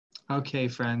Okay,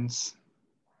 friends.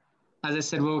 As I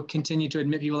said, we'll continue to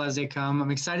admit people as they come.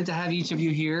 I'm excited to have each of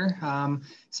you here.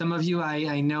 Some of you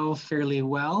I know fairly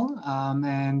well,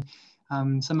 and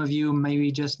some of you maybe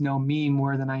just know me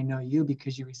more than I know you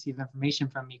because you receive information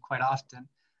from me quite often.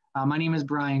 My name is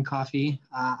Brian Coffey.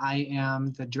 I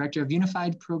am the Director of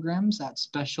Unified Programs at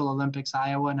Special Olympics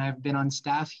Iowa, and I've been on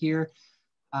staff here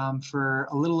for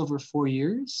a little over 4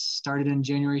 years, started in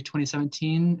January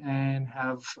 2017, and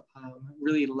have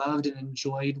really loved and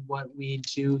enjoyed what we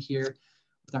do here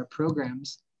with our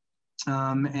programs.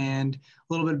 And a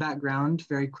little bit of background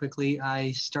very quickly,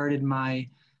 I started my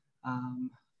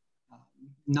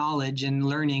knowledge and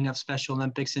learning of Special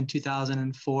Olympics in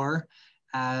 2004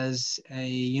 as a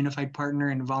unified partner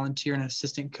and volunteer and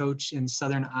assistant coach in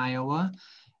Southern Iowa.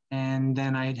 And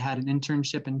then I had an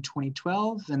internship in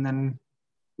 2012, and then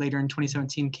later in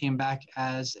 2017 came back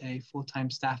as a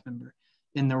full-time staff member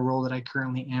in the role that I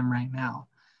currently am right now.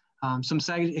 So I'm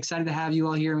excited to have you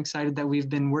all here. I'm excited that we've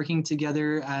been working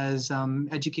together as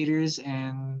educators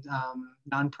and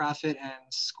nonprofit and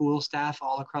school staff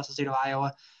all across the state of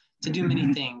Iowa to do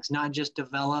many things, not just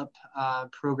develop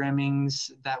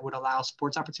programmings that would allow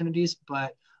sports opportunities,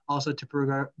 but also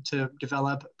to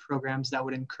develop programs that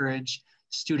would encourage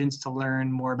students to learn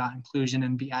more about inclusion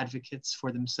and be advocates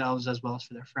for themselves as well as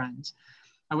for their friends.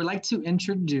 I would like to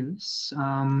introduce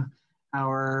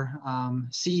our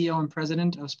CEO and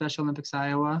President of Special Olympics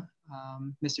Iowa,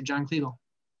 Mr. John Kleagle.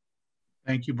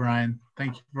 Thank you, Brian.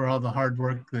 Thank you for all the hard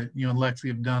work that you and Lexi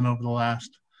have done over the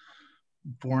last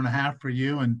 4.5 for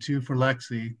you and 2 for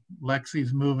Lexi.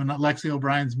 Lexi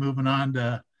O'Brien's moving on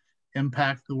to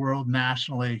impact the world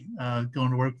nationally,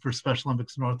 going to work for Special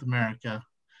Olympics North America.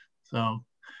 So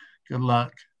good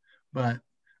luck. But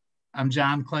I'm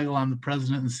John Kleagle. I'm the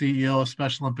president and CEO of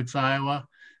Special Olympics Iowa,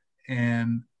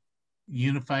 and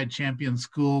Unified Champion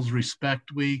Schools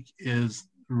Respect Week is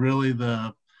really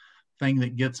the thing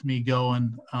that gets me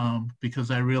going, because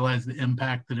I realize the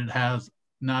impact that it has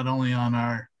not only on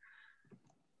our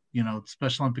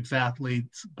Special Olympics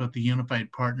athletes, but the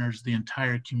unified partners, the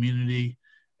entire community,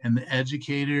 and the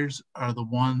educators are the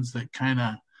ones that kind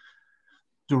of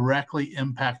directly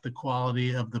impact the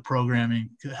quality of the programming,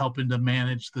 helping to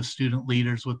manage the student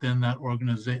leaders within that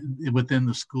organization, within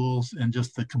the schools, and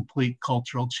just the complete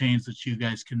cultural change that you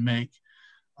guys can make.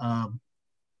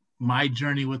 My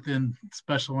journey within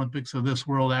Special Olympics of this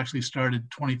world actually started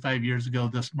 25 years ago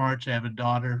this March. I have a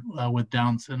daughter with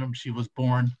Down syndrome. She was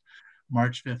born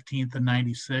March 15th of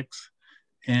 96.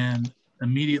 And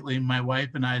immediately my wife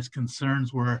and I's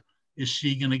concerns were, is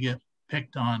she going to get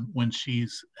picked on when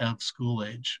she's of school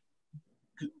age?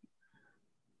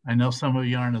 I know some of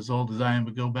you aren't as old as I am,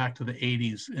 but go back to the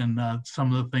 80s and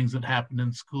some of the things that happened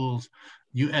in schools.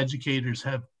 You educators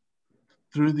have,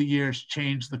 through the years,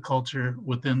 changed the culture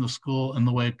within the school and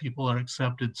the way people are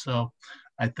accepted. So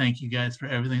I thank you guys for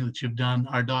everything that you've done.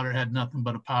 Our daughter had nothing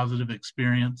but a positive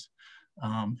experience,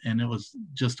 and it was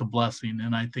just a blessing.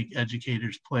 And I think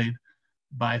educators played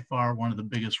by far one of the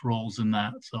biggest roles in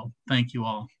that. So thank you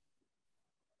all.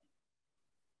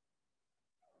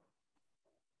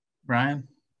 Brian,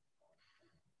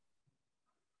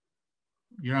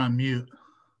 you're on mute.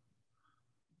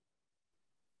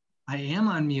 I am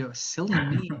on mute. Silly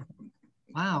me.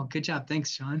 Wow, good job.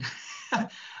 Thanks, John.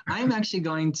 I'm actually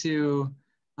going to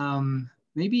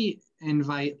maybe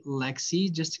invite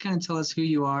Lexi just to kind of tell us who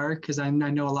you are, because I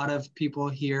know a lot of people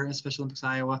here at Special Olympics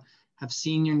Iowa have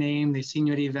seen your name, they've seen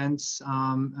you at events,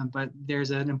 but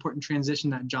there's an important transition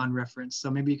that John referenced.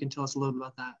 So maybe you can tell us a little bit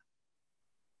about that.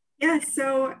 Yeah,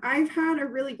 so I've had a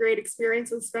really great experience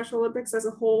with Special Olympics as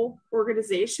a whole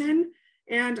organization.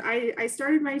 And I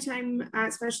started my time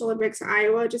at Special Olympics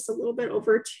Iowa just a little bit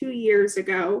over 2 years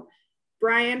ago.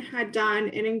 Brian had done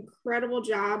an incredible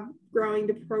job growing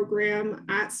the program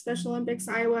at Special Olympics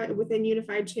Iowa within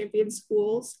Unified Champion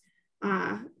Schools.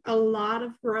 A lot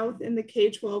of growth in the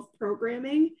K-12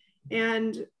 programming.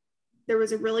 And there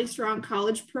was a really strong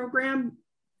college program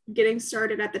getting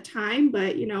started at the time,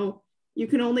 but you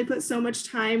can only put so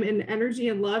much time and energy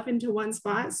and love into one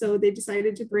spot. So they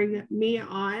decided to bring me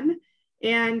on.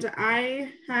 And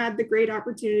I had the great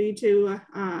opportunity to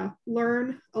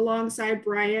learn alongside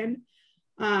Brian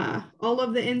all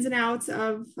of the ins and outs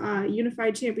of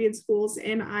Unified Champion Schools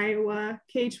in Iowa,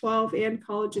 K-12 and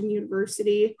college and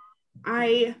university.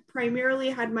 I primarily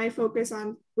had my focus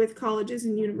on with colleges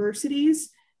and universities.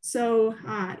 So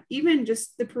even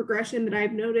just the progression that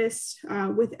I've noticed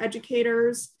with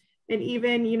educators, and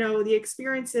even, the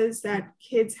experiences that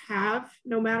kids have,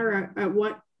 no matter at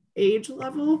what age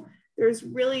level, there's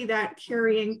really that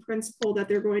carrying principle that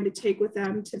they're going to take with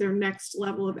them to their next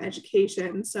level of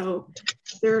education. So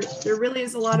there really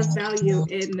is a lot of value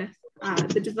in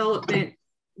the development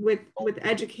with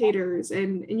educators,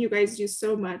 and you guys do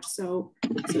so much. So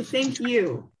thank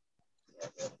you.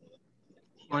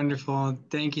 Wonderful.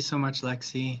 Thank you so much,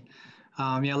 Lexi.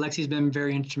 Yeah, Lexi's been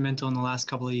very instrumental in the last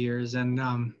couple of years, and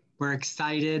we're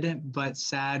excited but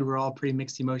sad. We're all pretty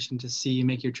mixed emotion to see you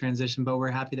make your transition, but we're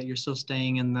happy that you're still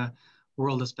staying in the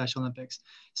world of Special Olympics.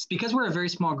 Because we're a very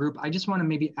small group, I just want to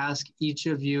maybe ask each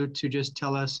of you to just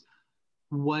tell us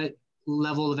what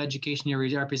level of education you're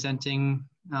representing,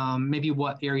 maybe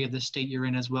what area of the state you're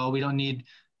in as well. We don't need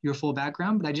your full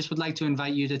background, but I just would like to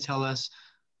invite you to tell us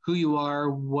who you are,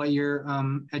 what your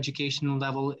educational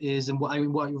level is, and what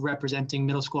you're representing,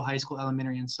 middle school, high school,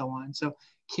 elementary, and so on. So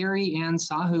Carrie and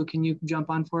Sahu, can you jump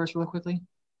on for us real quickly?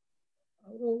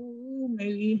 Oh,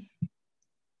 maybe.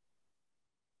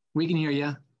 We can hear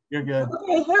you. You're good.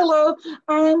 Okay, hello.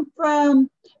 I'm from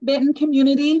Benton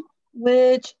Community,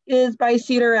 which is by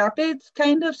Cedar Rapids,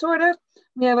 kind of, sort of.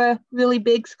 We have a really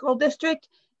big school district,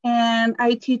 and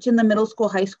I teach in the middle school,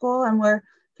 high school, and we're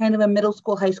kind of a middle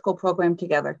school, high school program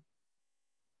together.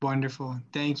 Wonderful.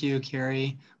 Thank you,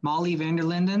 Carrie. Molly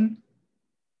Vanderlinden.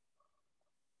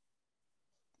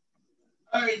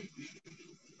 All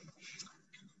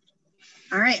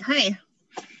right, hi.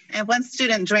 I have one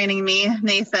student joining me,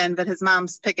 Nathan, but his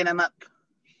mom's picking him up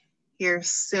here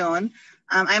soon.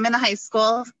 I'm in a high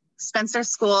school, Spencer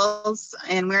Schools,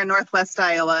 and we're in Northwest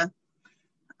Iowa.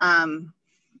 And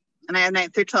I have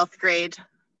 9th through 12th grade,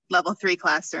 level 3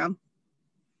 classroom.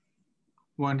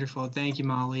 Wonderful. Thank you,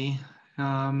 Molly.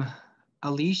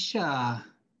 Alicia,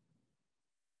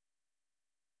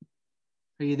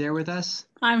 are you there with us?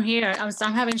 I'm here.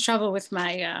 I'm having trouble with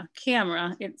my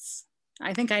camera.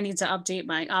 I think I need to update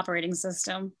my operating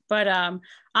system, but I'm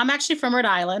actually from Rhode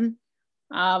Island.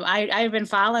 I've been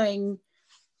following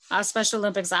Special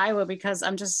Olympics Iowa because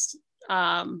I'm just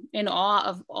in awe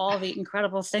of all the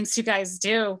incredible things you guys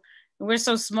do. We're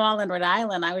so small in Rhode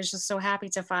Island. I was just so happy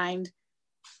to find,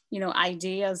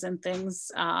 ideas and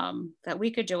things that we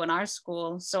could do in our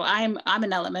school. So I'm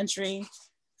an elementary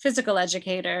physical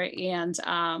educator, and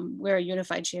we're a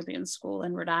unified champion school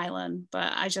in Rhode Island.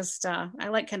 But I just I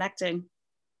like connecting.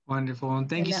 Wonderful, and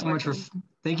thank you so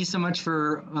much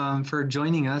for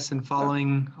joining us and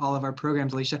following all of our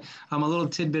programs, Alicia. A little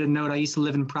tidbit of note: I used to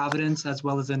live in Providence as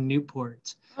well as in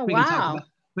Newport. Oh, wow.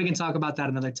 We can talk about that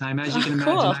another time. As you can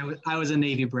imagine, cool. I was a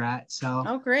Navy brat. So.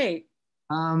 Oh, great.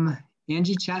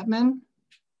 Angie Chapman.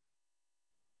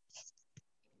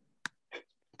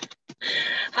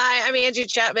 Hi, I'm Angie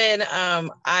Chapman.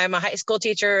 I'm a high school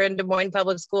teacher in Des Moines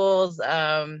Public Schools.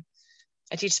 I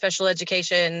teach special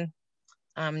education,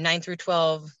 9 through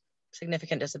 12,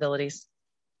 significant disabilities.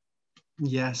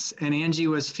 Yes, and Angie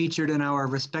was featured in our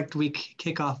Respect Week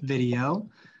kickoff video.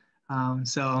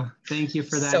 So thank you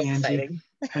for that, so Angie. Exciting.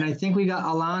 And I think we got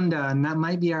Alonda, and that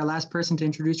might be our last person to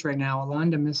introduce right now.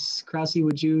 Alonda, Miss Krause,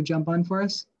 would you jump on for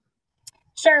us?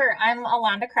 Sure, I'm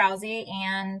Alonda Krause,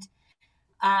 and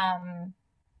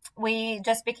we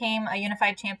just became a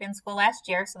unified champion school last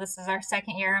year. So this is our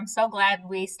second year. I'm so glad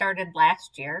we started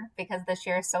last year because this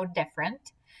year is so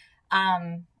different.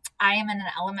 I am in an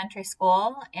elementary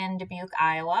school in Dubuque,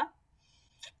 Iowa,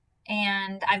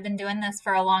 and I've been doing this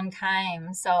for a long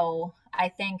time. So I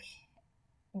think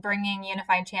bringing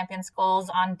unified champion schools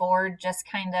on board just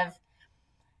kind of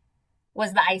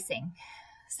was the icing.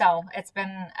 So it's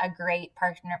been a great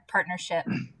partnership.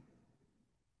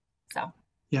 So.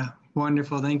 Yeah,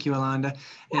 wonderful. Thank you, Alonda.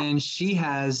 And she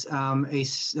has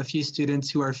a few students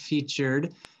who are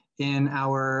featured in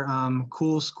our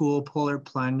Cool School Polar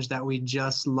Plunge that we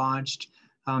just launched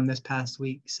this past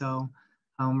week. So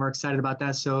we're excited about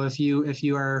that. So if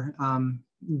you are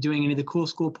doing any of the Cool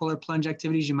School Polar Plunge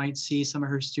activities, you might see some of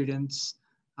her students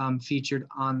featured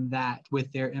on that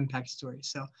with their impact stories.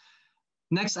 So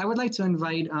next, I would like to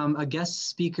invite a guest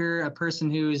speaker, a person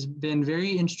who's been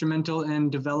very instrumental in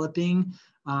developing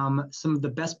some of the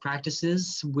best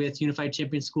practices with Unified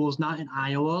Champion Schools, not in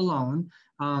Iowa alone,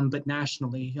 but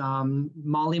nationally.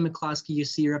 Molly McCloskey, you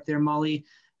see her up there. Molly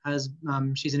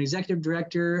she's an executive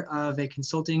director of a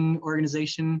consulting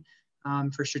organization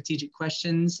for strategic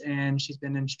questions, and she's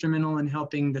been instrumental in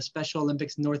helping the Special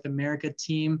Olympics North America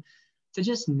team to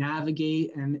just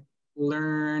navigate and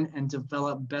learn and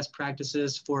develop best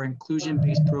practices for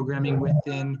inclusion-based programming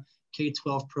within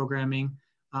K-12 programming.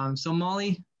 So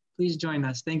Molly, please join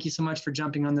us. Thank you so much for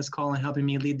jumping on this call and helping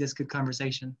me lead this good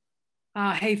conversation.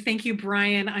 Hey, thank you,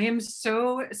 Brian. I am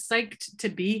so psyched to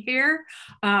be here.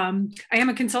 I am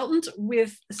a consultant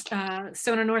with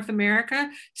SONA North America.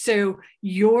 So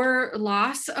your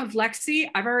loss of Lexi,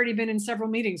 I've already been in several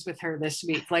meetings with her this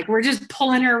week. Like, we're just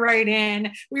pulling her right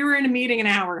in. We were in a meeting an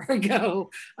hour ago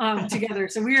together.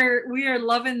 So we are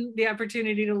loving the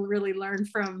opportunity to really learn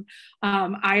from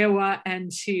Iowa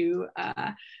and to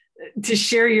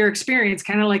share your experience,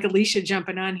 kind of like Alicia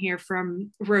jumping on here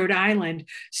from Rhode Island.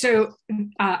 So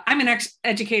I'm an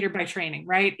educator by training,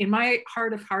 right? In my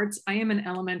heart of hearts, I am an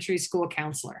elementary school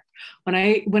counselor. When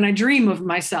I dream of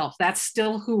myself, that's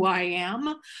still who I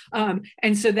am.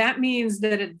 And so that means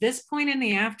that at this point in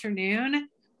the afternoon,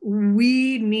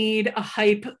 we need a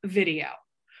hype video,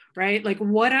 right? Like,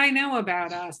 what I know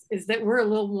about us is that we're a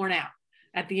little worn out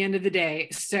at the end of the day.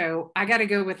 So I got to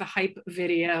go with a hype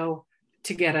video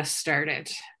to get us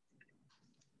started.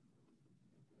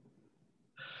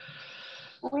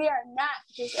 We are not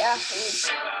just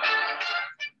athletes.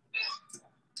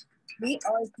 We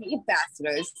are the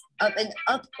ambassadors of an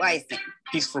uprising.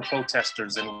 Peaceful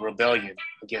protesters in rebellion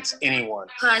against anyone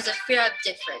who has a fear of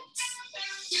difference.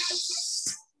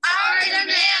 Our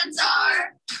demands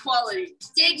are equality,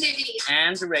 dignity,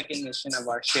 and the recognition of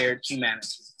our shared humanity.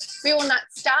 We will not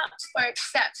stop or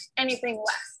accept anything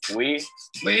less. We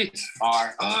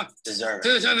are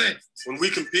deserving. When we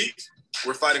compete,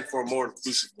 we're fighting for a more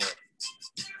inclusive world.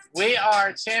 We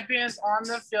are champions on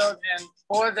the field and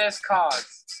for this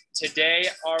cause. Today,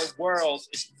 our world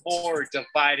is more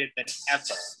divided than ever.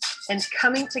 And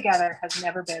coming together has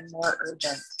never been more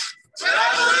urgent.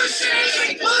 Revolution is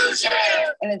inclusion!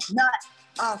 And it's not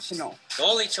optional. The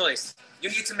only choice you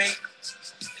need to make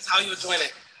is how you join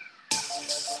it.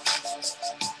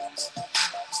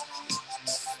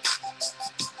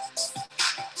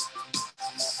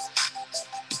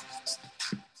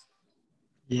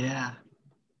 Yeah.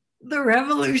 The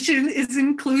revolution is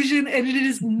inclusion, and it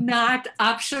is not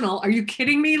optional. Are you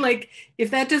kidding me? Like,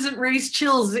 if that doesn't raise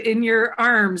chills in your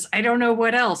arms, I don't know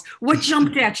what else. What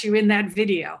jumped at you in that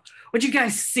video? What'd you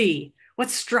guys see? What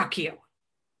struck you?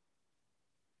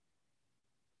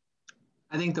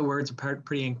 I think the words are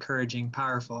pretty encouraging,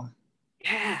 powerful.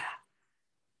 Yeah.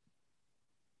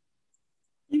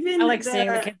 Even I like seeing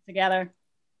the kids together.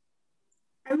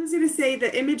 I was going to say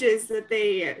the images that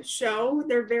they show,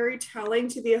 they're very telling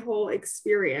to the whole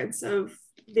experience of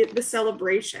the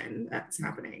celebration that's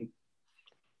happening.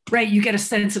 Right, you get a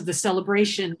sense of the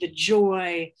celebration, the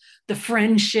joy, the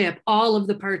friendship, all of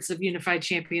the parts of Unified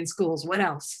Champion Schools. What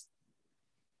else?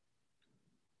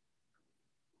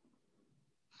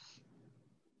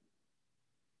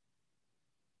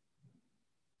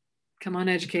 Come on,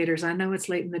 educators. I know it's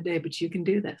late in the day, but you can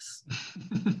do this.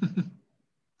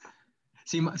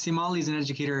 See, Molly's an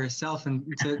educator herself, and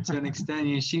to an extent,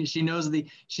 you know,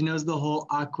 she knows the whole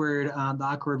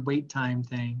awkward wait time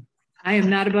thing. I am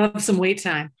not above some wait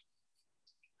time.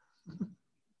 I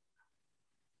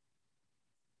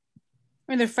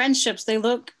mean, the friendships, they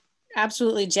look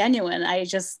absolutely genuine.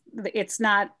 It's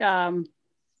not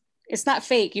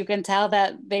fake. You can tell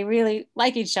that they really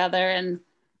like each other. And,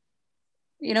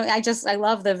 you know, I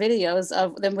love the videos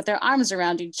of them with their arms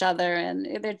around each other,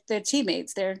 and they're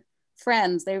teammates, they're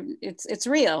friends. It's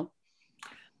real.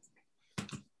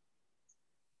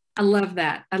 I love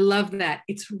that. I love that.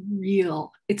 It's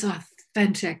real. It's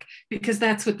authentic, because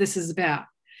that's what this is about.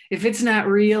 If it's not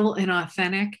real and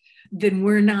authentic, then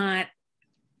we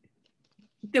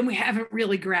haven't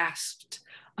really grasped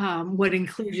what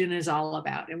inclusion is all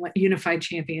about and what Unified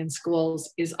Champion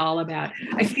Schools is all about.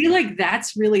 I feel like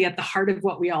that's really at the heart of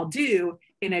what we all do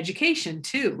in education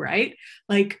too, right?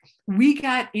 Like, we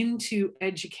got into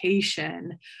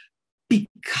education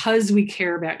because we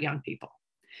care about young people.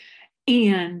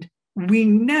 And we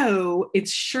know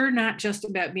it's sure not just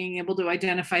about being able to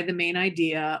identify the main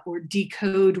idea or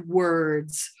decode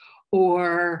words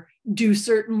or do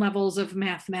certain levels of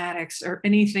mathematics or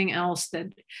anything else that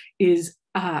is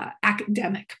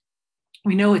academic.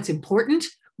 We know it's important,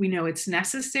 we know it's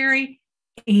necessary,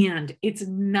 and it's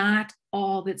not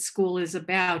all that school is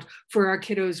about for our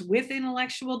kiddos with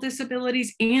intellectual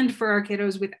disabilities and for our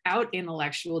kiddos without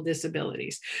intellectual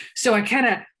disabilities. So I kind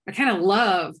of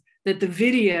love that the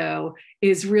video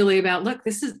is really about, look,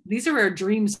 these are our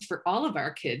dreams for all of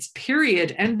our kids,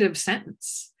 period, end of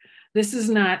sentence. This is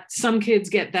not some kids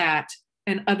get that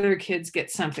and other kids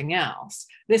get something else.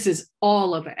 This is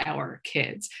all of our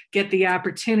kids get the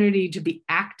opportunity to be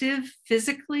active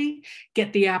physically,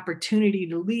 get the opportunity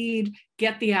to lead,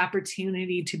 get the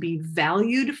opportunity to be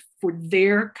valued for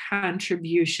their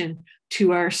contribution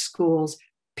to our schools,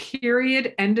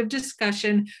 period, end of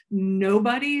discussion.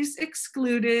 Nobody's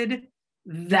excluded.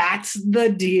 That's the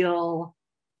deal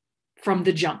from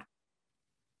the jump.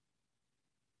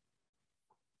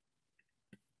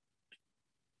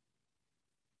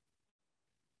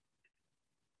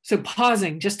 So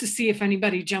pausing just to see if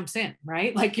anybody jumps in,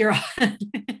 right? Like you're on.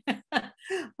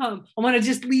 I want to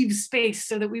just leave space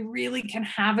so that we really can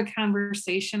have a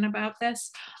conversation about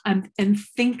this and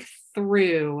think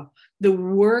through the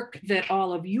work that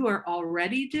all of you are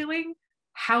already doing,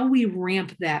 how we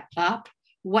ramp that up,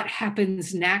 what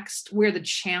happens next, where the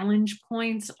challenge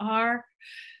points are.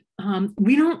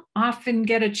 We don't often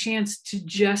get a chance to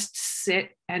just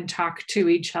sit and talk to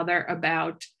each other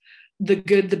about the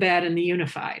good, the bad, and the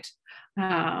unified.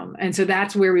 And so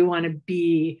that's where we want to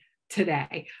be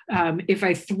today. If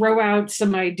I throw out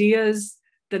some ideas,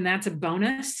 then that's a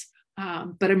bonus.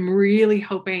 But I'm really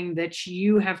hoping that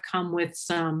you have come with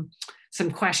some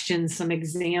questions, some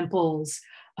examples,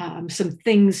 some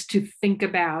things to think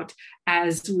about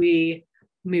as we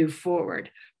move forward.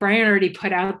 Brian already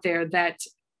put out there that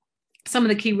some of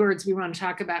the key words we want to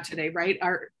talk about today, right,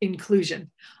 are inclusion.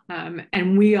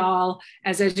 And we all,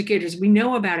 as educators, we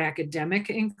know about academic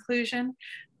inclusion.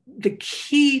 The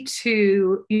key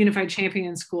to Unified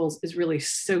Champion Schools is really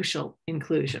social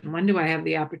inclusion. When do I have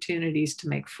the opportunities to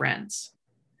make friends?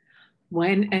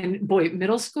 When, and boy,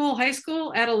 middle school, high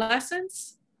school,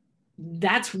 adolescence,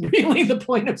 that's really the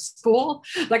point of school.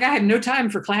 Like I have no time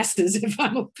for classes. If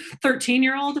I'm a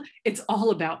 13-year-old, it's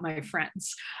all about my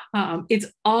friends. It's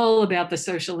all about the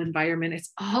social environment.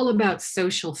 It's all about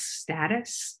social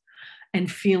status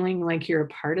and feeling like you're a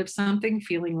part of something,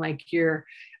 feeling like you're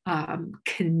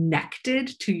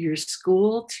connected to your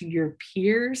school, to your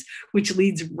peers, which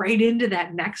leads right into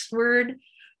that next word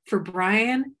for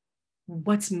Brian.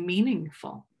 What's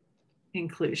meaningful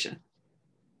inclusion?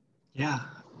 Yeah.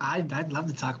 I'd love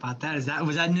to talk about that.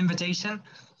 Was that an invitation?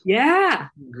 Yeah.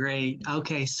 Great.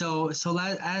 Okay. So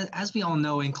as we all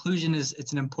know, inclusion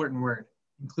it's an important word.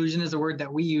 Inclusion is a word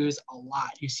that we use a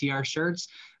lot. You see our shirts.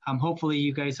 Hopefully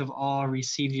you guys have all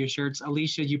received your shirts.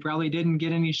 Alicia, you probably didn't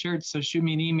get any shirts, so shoot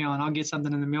me an email and I'll get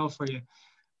something in the mail for you.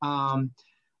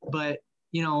 But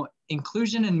you know,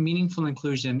 inclusion and meaningful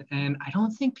inclusion, and I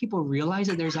don't think people realize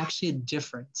that there's actually a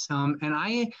difference. And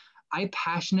I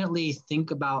passionately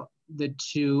think about the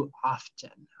two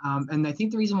often. And I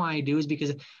think the reason why I do is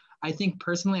because I think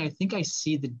personally, I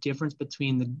see the difference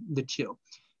between the two.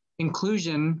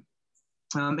 Inclusion,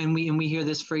 and we hear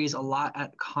this phrase a lot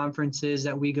at conferences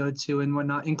that we go to and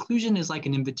whatnot. Inclusion is like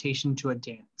an invitation to a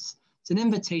dance. It's an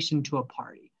invitation to a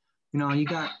party. You know, you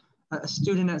got a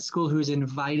student at school who's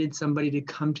invited somebody to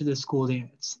come to the school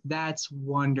dance. That's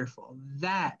wonderful.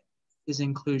 That is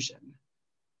inclusion.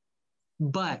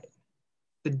 But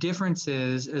the difference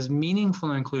is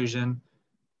meaningful inclusion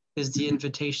is the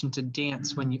invitation to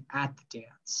dance when you're at the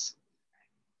dance,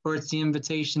 or it's the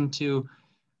invitation to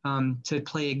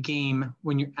play a game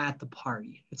when you're at the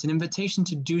party. It's an invitation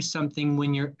to do something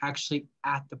when you're actually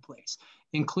at the place.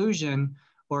 Inclusion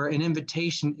or an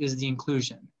invitation is the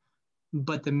inclusion,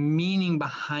 but the meaning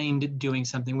behind doing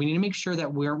something. We need to make sure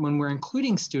that when we're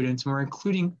including students, when we're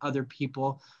including other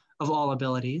people of all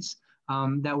abilities,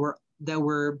 that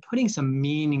we're putting some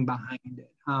meaning behind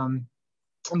it.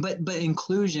 But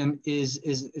inclusion it's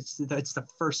the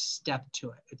first step to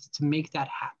it. It's to make that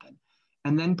happen.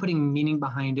 And then putting meaning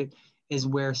behind it is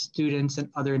where students and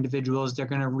other individuals, they're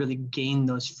going to really gain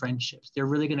those friendships. They're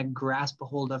really going to grasp a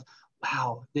hold of,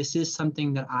 wow, this is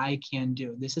something that I can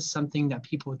do. This is something that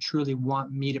people truly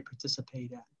want me to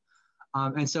participate in.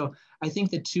 And so I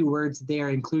think the two words there,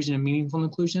 inclusion and meaningful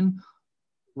inclusion,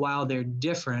 while they're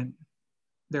different,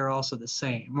 they're also the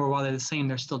same. Or while they're the same,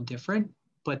 they're still different,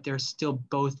 but they're still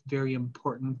both very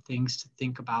important things to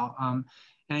think about. And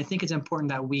I think it's important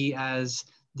that we as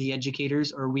the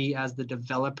educators, or we as the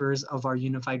developers of our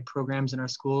unified programs in our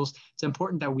schools, it's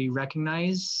important that we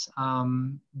recognize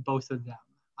both of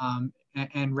them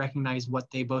and recognize what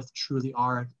they both truly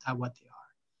are at what they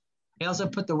are. I also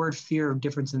put the word fear of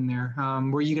difference in there.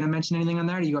 Were you going to mention anything on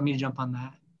that, or do you want me to jump on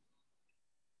that,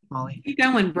 Molly? Keep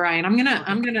going, Brian. I'm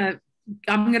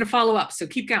gonna follow up. So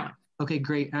keep going. Okay,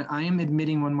 great. I am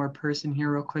admitting one more person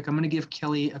here real quick. I'm going to give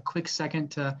Kelly a quick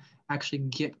second to actually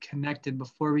get connected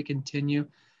before we continue.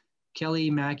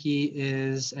 Kelly Mackey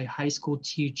is a high school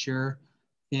teacher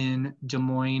in Des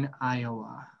Moines,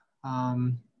 Iowa.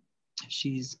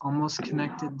 She's almost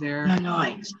connected there.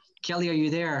 No. Kelly, are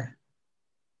you there?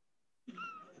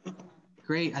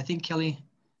 Great. I think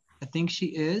she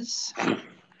is.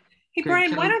 Hey,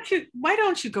 Brian, why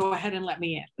don't you go ahead and let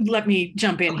me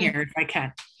jump in here if I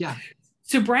can. Yeah.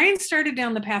 So Brian started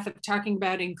down the path of talking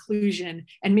about inclusion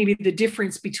and maybe the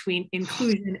difference between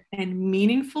inclusion and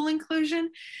meaningful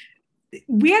inclusion.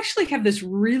 we actually have this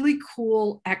really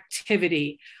cool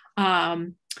activity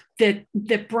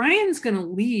that Brian's going to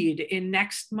lead in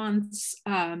next month's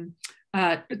time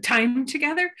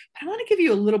together. But I want to give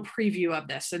you a little preview of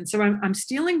this. And so I'm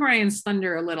stealing Brian's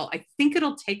thunder a little. I think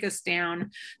it'll take us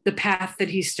down the path that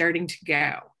he's starting to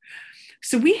go.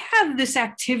 So we have this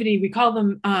activity, we call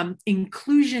them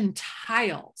inclusion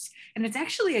tiles. And it's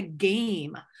actually a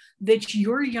game that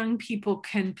your young people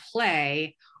can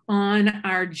play on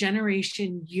our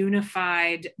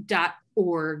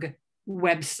generationunified.org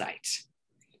website,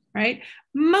 right?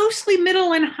 Mostly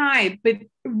middle and high, but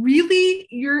really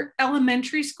your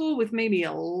elementary school with maybe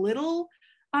a little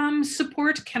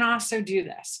support can also do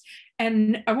this.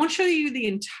 And I won't show you the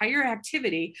entire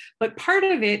activity, but part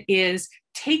of it is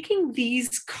taking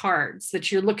these cards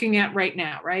that you're looking at right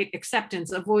now, right?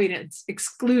 Acceptance, avoidance,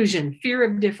 exclusion, fear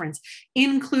of difference,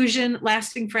 inclusion,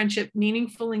 lasting friendship,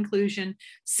 meaningful inclusion,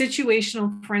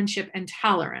 situational friendship, and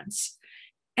tolerance,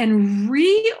 and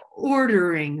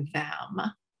reordering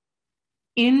them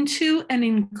into an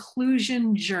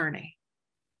inclusion journey.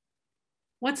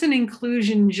 What's an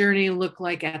inclusion journey look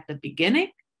like at the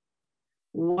beginning?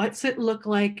 What's it look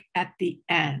like at the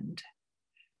end?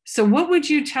 So what would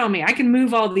you tell me? I can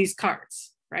move all these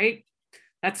cards, right?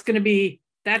 That's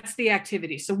the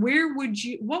activity. So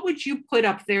what would you put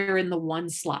up there in the one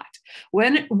slot?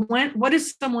 What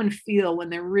does someone feel when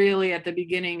they're really at the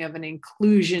beginning of an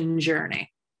inclusion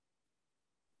journey?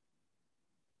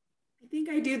 I think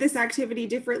I do this activity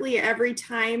differently every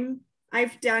time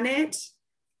I've done it.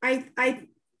 I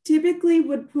typically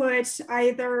would put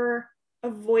either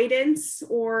avoidance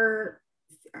or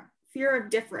fear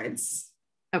of difference.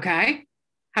 Okay.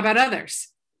 How about others?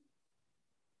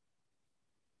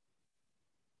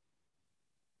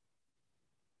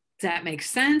 Does that make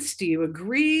sense? Do you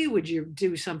agree? Would you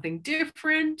do something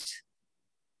different?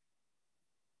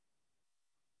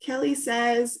 Kelly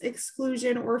says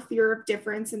exclusion or fear of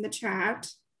difference in the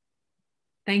chat.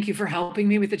 Thank you for helping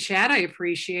me with the chat. I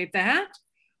appreciate that.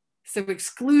 So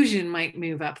exclusion might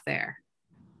move up there.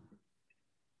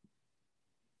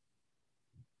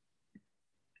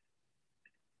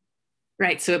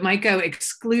 Right, so it might go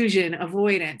exclusion,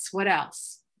 avoidance. What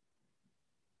else?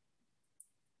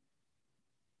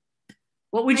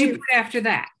 What would you put after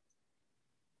that?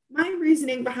 My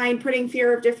reasoning behind putting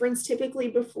fear of difference typically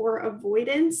before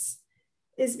avoidance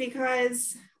is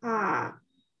because I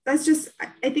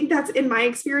think that's in my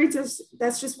experience,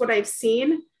 that's just what I've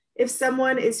seen. If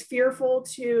someone is fearful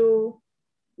to,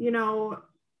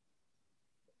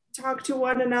 talk to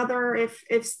one another, if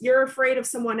you're afraid of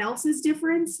someone else's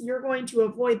difference, you're going to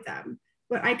avoid them.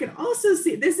 But I could also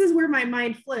see, this is where my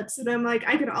mind flips, and I'm like,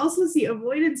 I could also see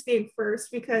avoidance being first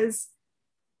because,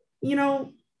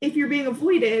 if you're being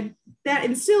avoided, that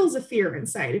instills a fear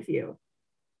inside of you.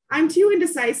 I'm too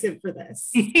indecisive for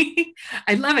this.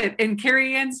 I love it. And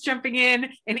Carrie Ann's jumping in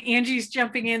and Angie's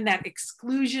jumping in, that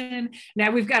exclusion.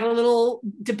 Now we've got a little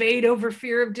debate over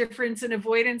fear of difference and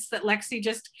avoidance that Lexi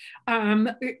just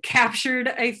captured,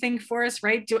 I think, for us,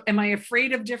 right? Am I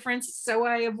afraid of difference, so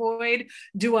I avoid?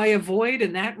 Do I avoid?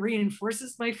 And that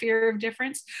reinforces my fear of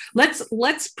difference.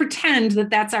 Let's pretend that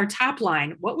that's our top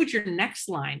line. What would your next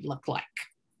line look like?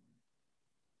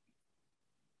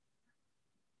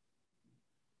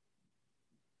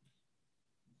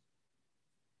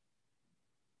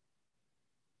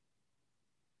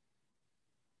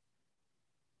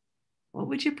 What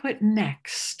would you put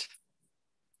next?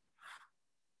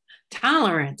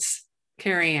 Tolerance,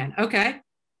 Carrie Ann. Okay.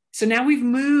 So now we've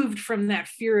moved from that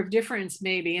fear of difference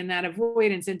maybe and that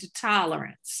avoidance into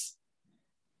tolerance.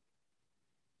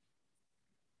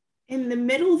 In the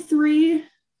middle three,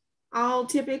 I'll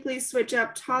typically switch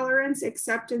up tolerance,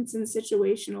 acceptance, and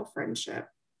situational friendship.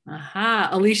 Aha.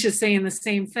 Alicia's saying the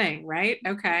same thing, right?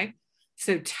 Okay.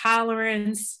 So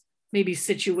tolerance, maybe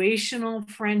situational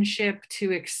friendship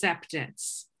to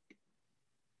acceptance.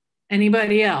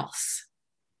 Anybody else?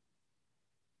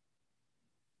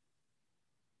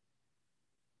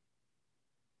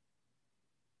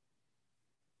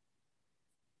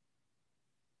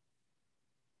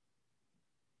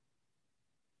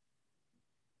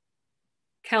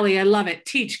 Kelly, I love it.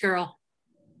 Teach, girl.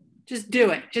 Just do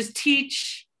it. Just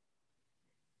teach.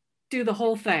 Do the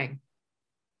whole thing.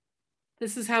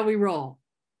 This is how we roll.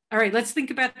 All right, let's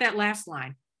think about that last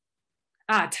line.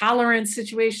 Tolerance,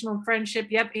 situational friendship.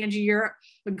 Yep, Angie, you're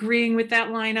agreeing with that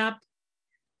lineup.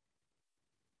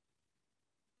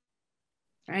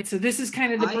 All right, so this is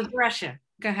kind of the progression.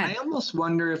 Go ahead. I almost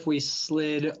wonder if we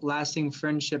slid lasting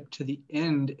friendship to the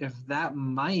end, if that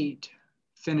might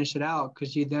finish it out,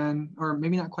 because you then, or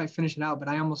maybe not quite finish it out, but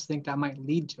I almost think that might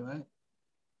lead to it.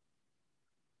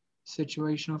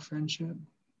 Situational friendship.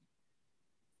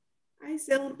 I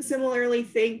similarly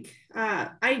think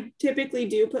I typically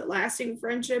do put lasting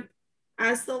friendship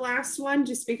as the last one,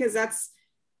 just because that's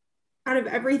out of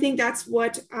everything, that's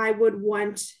what I would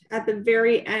want at the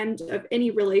very end of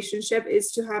any relationship,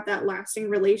 is to have that lasting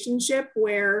relationship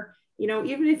where, you know,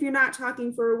 even if you're not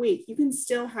talking for a week, you can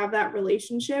still have that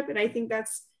relationship. And I think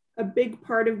that's a big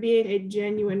part of being a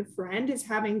genuine friend, is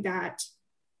having that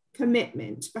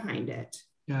commitment behind it.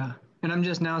 Yeah. And I'm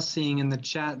just now seeing in the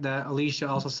chat that Alicia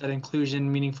also said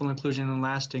inclusion, meaningful inclusion, and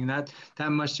lasting. That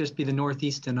must just be the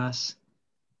Northeast in us.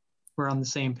 We're on the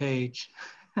same page.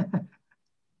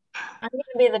 I'm going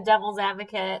to be the devil's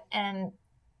advocate and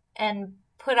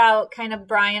put out kind of,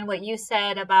 Brian, what you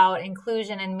said about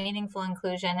inclusion and meaningful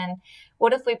inclusion. And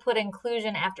what if we put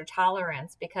inclusion after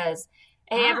tolerance? Because,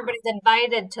 hey, everybody's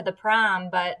invited to the prom,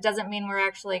 but doesn't mean we're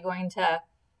actually going to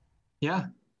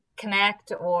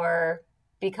connect or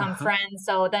become friends.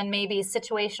 So then maybe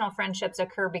situational friendships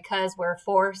occur because we're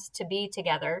forced to be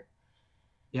together.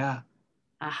 Yeah.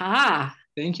 Aha.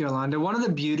 Thank you, Alonda. One of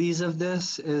the beauties of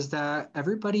this is that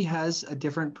everybody has a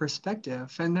different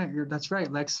perspective. And that's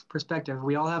right, Lex, perspective.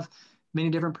 We all have many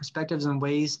different perspectives and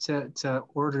ways to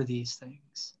order these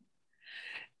things.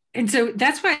 And so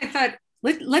that's why I thought,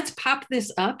 let's pop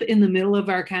this up in the middle of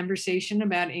our conversation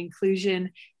about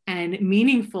inclusion and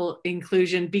meaningful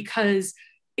inclusion, because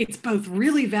it's both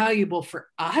really valuable for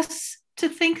us to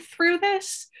think through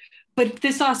this, but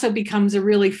this also becomes a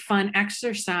really fun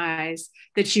exercise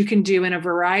that you can do in a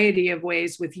variety of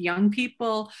ways with young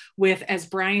people, with, as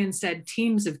Brian said,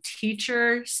 teams of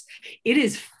teachers. It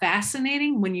is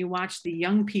fascinating when you watch the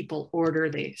young people order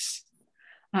these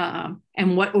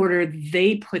and what order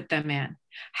they put them in,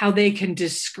 how they can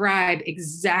describe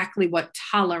exactly what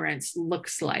tolerance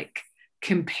looks like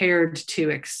compared to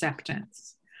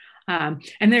acceptance.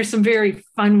 And there's some very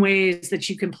fun ways that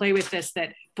you can play with this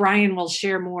that Brian will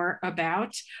share more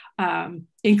about,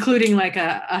 including like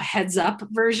a heads up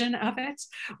version of it,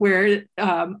 where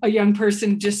a young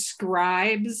person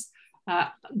describes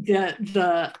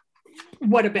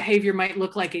what a behavior might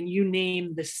look like, and you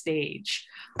name the stage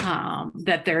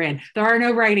that they're in. There are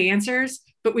no right answers,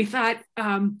 but we thought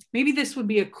maybe this would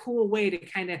be a cool way to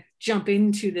kind of jump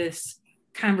into this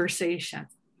conversation.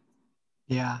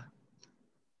 Yeah.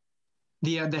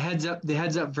 The heads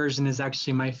up version is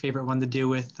actually my favorite one to do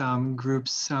with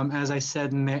groups. As I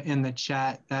said in the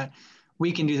chat, that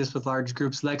we can do this with large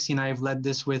groups. Lexi and I have led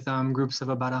this with groups of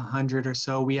about 100 or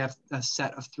so. We have a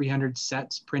set of 300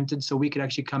 sets printed, so we could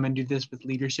actually come and do this with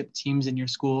leadership teams in your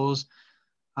schools.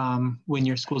 When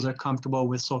your schools are comfortable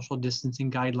with social distancing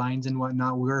guidelines and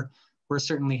whatnot, we're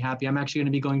certainly happy. I'm actually going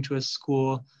to be going to a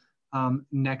school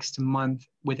next month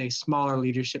with a smaller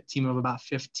leadership team of about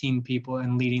 15 people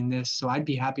and leading this. So I'd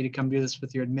be happy to come do this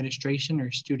with your administration or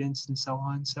students and so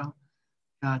on. So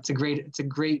it's a great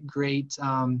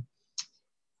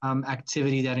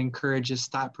activity that encourages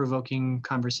thought-provoking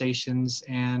conversations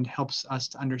and helps us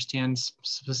to understand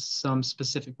some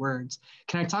specific words.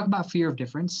 Can I talk about fear of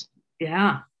difference?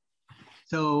 Yeah.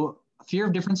 So fear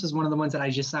of difference is one of the ones that I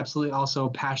just absolutely also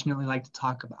passionately like to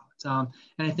talk about.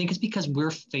 And I think it's because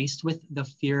we're faced with the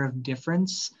fear of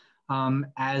difference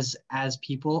as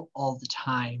people all the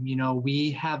time. You know,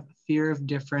 we have fear of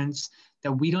difference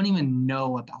that we don't even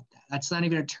know about that. That's not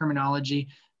even a terminology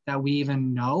that we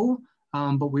even know,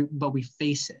 but we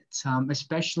face it,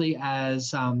 especially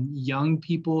as young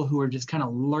people who are just kind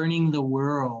of learning the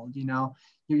world. You know,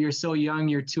 you're so young,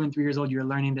 you're 2 and 3 years old, you're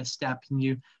learning to step and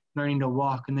you learning to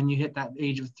walk, and then you hit that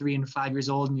age of 3 and 5 years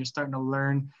old and you're starting to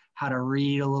learn how to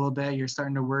read a little bit. You're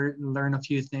starting to learn a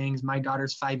few things. My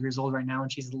daughter's 5 years old right now, and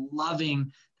she's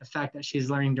loving the fact that she's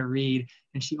learning to read,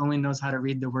 and she only knows how to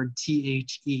read the word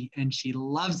THE, and she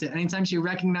loves it. Anytime she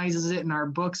recognizes it in our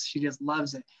books, she just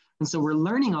loves it. And so we're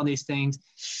learning all these things.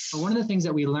 But one of the things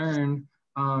that we learn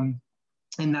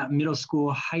in that middle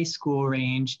school, high school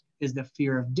range is the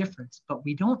fear of difference, but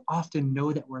we don't often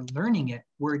know that we're learning it.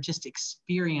 We're just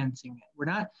experiencing it. We're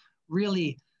not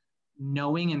really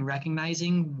knowing and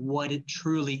recognizing what it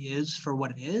truly is for what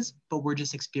it is, but we're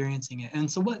just experiencing it. And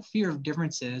so what fear of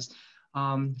difference is,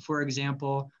 for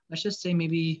example, let's just say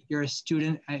maybe you're a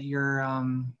student at your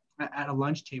at a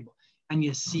lunch table and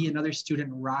you see another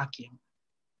student rocking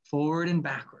forward and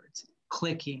backwards,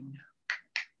 clicking,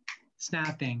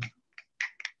 snapping,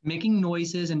 making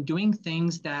noises and doing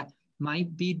things that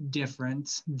might be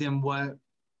different than what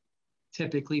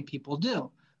typically people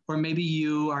do. Or maybe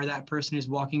you are that person who's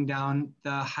walking down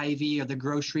the Hy-Vee or the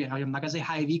grocery. I'm not gonna say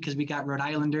Hy-Vee because we got Rhode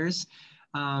Islanders,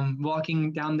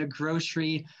 walking down the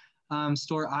grocery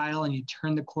store aisle and you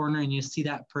turn the corner and you see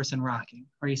that person rocking,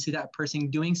 or you see that person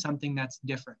doing something that's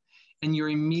different. And your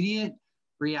immediate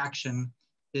reaction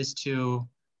is to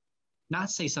not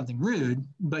say something rude,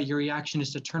 but your reaction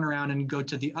is to turn around and go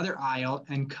to the other aisle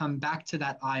and come back to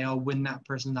that aisle when that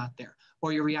person's not there.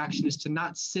 Or your reaction is to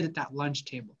not sit at that lunch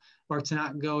table, or to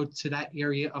not go to that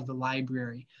area of the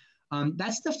library.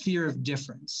 That's the fear of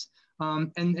difference.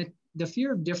 The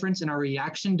fear of difference in our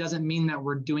reaction doesn't mean that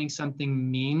we're doing something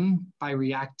mean by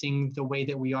reacting the way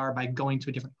that we are by going to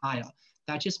a different aisle.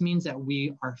 That just means that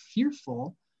we are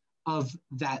fearful of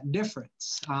that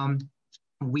difference.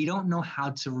 We don't know how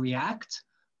to react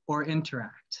or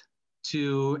interact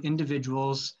to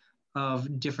individuals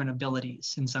of different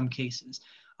abilities in some cases.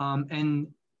 And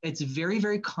it's very,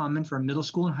 very common for middle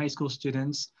school and high school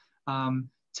students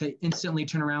to instantly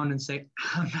turn around and say,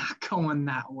 I'm not going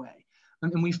that way.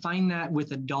 And we find that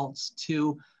with adults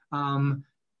too.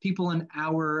 People in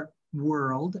our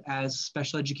world as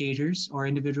special educators or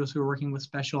individuals who are working with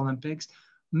Special Olympics,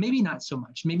 maybe not so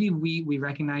much. Maybe we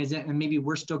recognize it, and maybe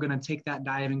we're still going to take that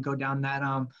dive and go down that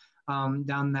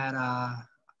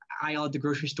aisle at the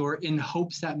grocery store in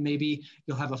hopes that maybe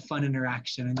you'll have a fun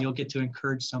interaction and you'll get to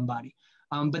encourage somebody.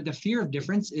 But the fear of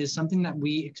difference is something that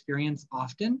we experience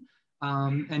often,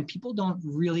 and people don't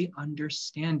really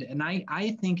understand it. And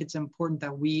I think it's important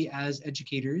that we as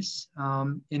educators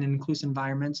in inclusive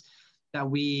environments, that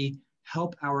we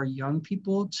help our young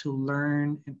people to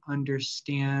learn and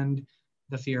understand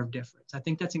the fear of difference. I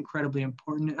think that's incredibly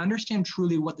important, and understand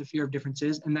truly what the fear of difference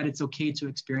is, and that it's okay to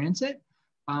experience it.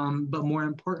 But more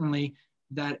importantly,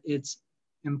 that it's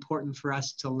important for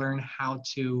us to learn how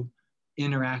to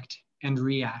interact and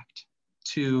react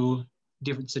to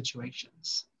different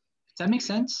situations. Does that make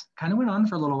sense? Kind of went on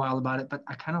for a little while about it, but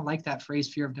I kind of like that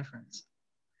phrase, fear of difference.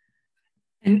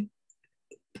 And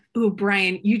oh,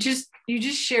 Brian, you just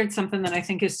shared something that I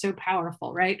think is so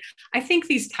powerful, right? I think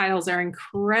these tiles are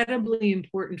incredibly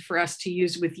important for us to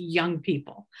use with young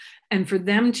people, and for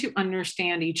them to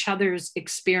understand each other's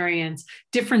experience,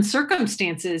 different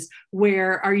circumstances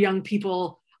where our young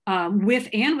people with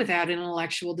and without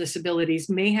intellectual disabilities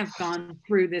may have gone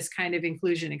through this kind of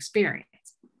inclusion experience.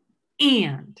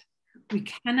 And we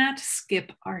cannot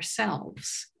skip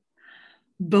ourselves,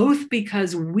 both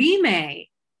because we may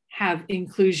have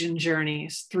inclusion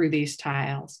journeys through these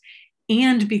tiles,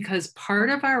 and because part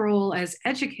of our role as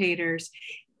educators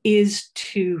is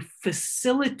to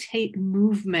facilitate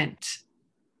movement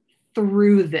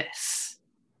through this,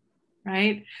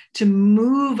 right? To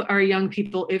move our young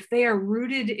people, if they are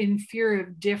rooted in fear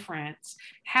of difference,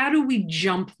 how do we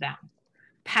jump them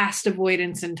past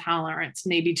avoidance and tolerance,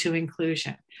 maybe to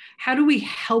inclusion? How do we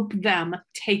help them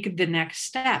take the next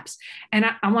steps? And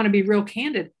I want to be real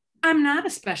candid. I'm not a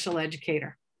special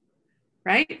educator,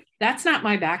 right? That's not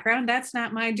my background. That's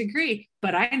not my degree,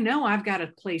 but I know I've got a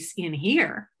place in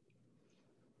here,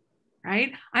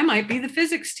 right? I might be the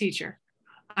physics teacher.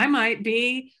 I might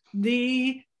be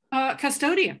the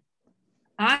custodian.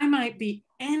 I might be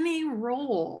any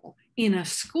role in a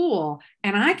school,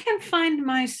 and I can find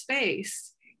my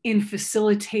space in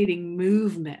facilitating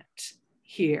movement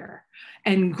here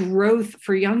and growth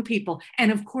for young people.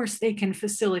 And of course, they can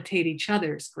facilitate each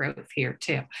other's growth here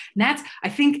too. And that's, I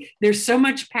think there's so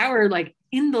much power like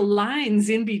in the lines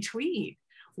in between.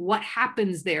 What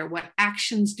happens there? What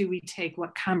actions do we take?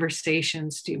 What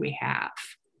conversations do we have?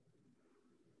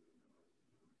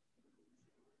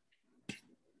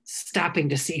 Stopping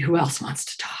to see who else wants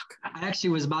to talk. I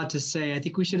actually was about to say, I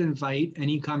think we should invite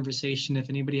any conversation if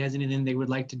anybody has anything they would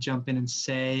like to jump in and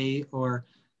say, or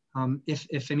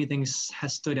if anything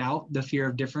has stood out, the fear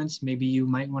of difference, maybe you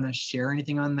might want to share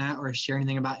anything on that, or share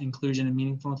anything about inclusion and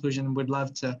meaningful inclusion. Would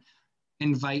love to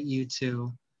invite you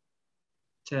to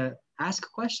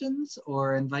ask questions,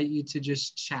 or invite you to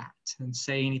just chat and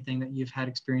say anything that you've had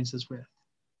experiences with.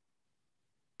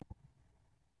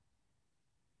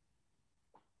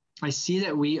 I see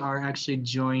that we are actually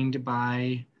joined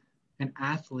by an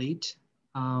athlete.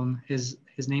 His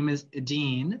name is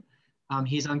Adine.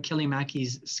 He's on Kelly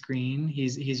Mackey's screen.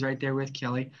 He's right there with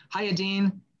Kelly. Hi,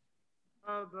 Adine.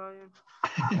 Hi,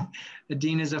 Brian.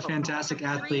 Adine is a fantastic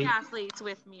athlete. 3 athletes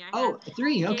with me. I have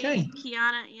 3, okay.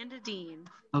 Kiana and Adine.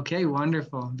 Okay,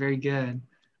 wonderful, very good.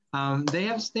 They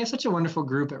have such a wonderful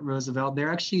group at Roosevelt.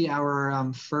 They're actually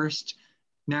our first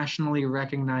nationally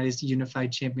recognized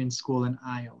unified champion school in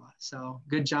Iowa. So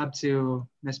good job to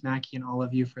Miss Mackey and all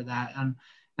of you for that. And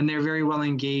they're very well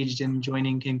engaged in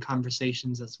joining in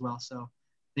conversations as well. So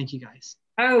thank you guys.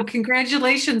 Oh,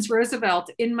 congratulations,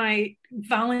 Roosevelt. In my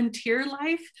volunteer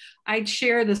life, I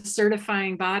chair the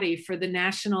certifying body for the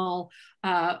National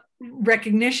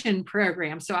recognition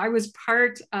program. So I was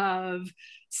part of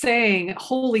saying,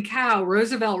 holy cow,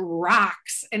 Roosevelt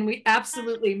rocks, and we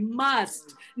absolutely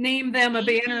must name them a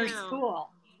banner school.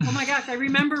 Oh my gosh, I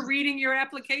remember reading your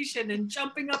application and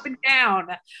jumping up and down.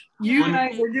 You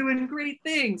guys are doing great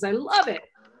things. I love it.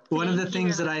 One of the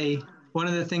things that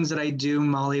I do,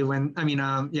 Molly,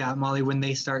 Molly, when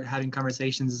they start having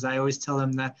conversations, is I always tell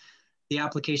them that the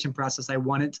application process, I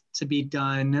want it to be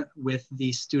done with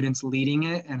the students leading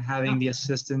it and having the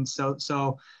assistants.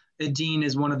 So the dean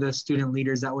is one of the student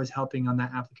leaders that was helping on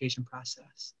that application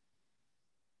process.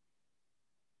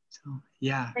 So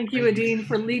yeah. Thank you, Adine,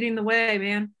 for leading the way,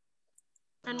 man.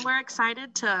 And we're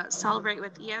excited to celebrate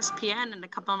with ESPN in a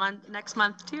couple months, next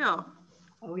month too.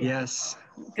 Oh yeah. Yes.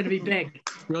 It's going to be big.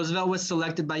 Roosevelt was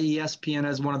selected by ESPN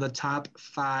as one of the top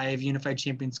 5 unified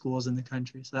champion schools in the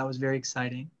country. So that was very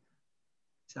exciting.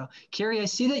 So Carrie, I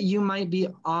see that you might be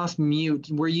off mute.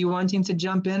 Were you wanting to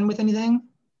jump in with anything?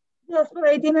 Yes, but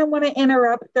I didn't want to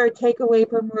interrupt or take away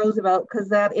from Roosevelt because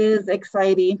that is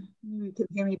exciting. You can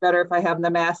hear me better if I have the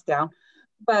mask down.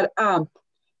 But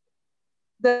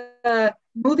the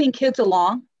moving kids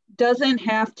along doesn't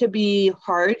have to be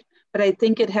hard, but I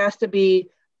think it has to be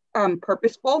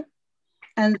purposeful.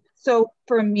 And so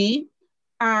for me,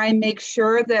 I make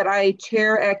sure that I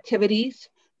chair activities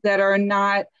that are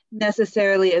not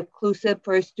necessarily inclusive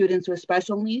for students with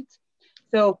special needs.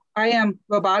 So I am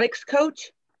robotics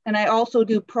coach, and I also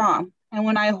do prom. And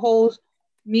when I hold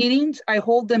meetings, I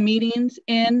hold the meetings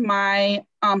in my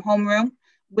homeroom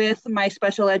with my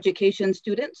special education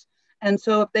students. And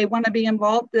so if they want to be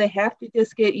involved, they have to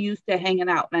just get used to hanging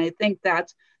out. And I think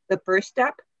that's the first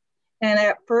step. And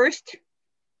at first,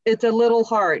 it's a little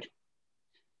hard,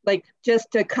 like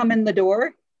just to come in the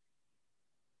door,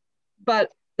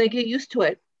 but they get used to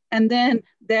it. And then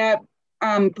that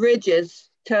bridges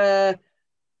to,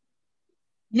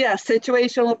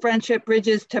 situational friendship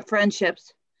bridges to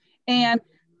friendships. And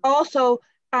also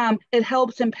it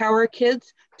helps empower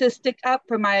kids to stick up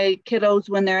for my kiddos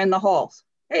when they're in the halls.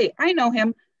 Hey, I know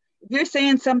him. If you're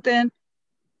saying something,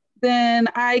 then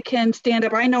I can stand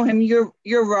up. I know him, you're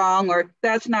wrong, or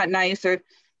that's not nice, or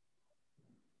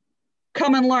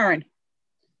come and learn.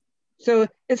 So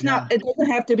it's not, it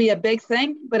doesn't have to be a big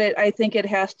thing, but I think it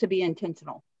has to be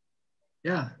intentional.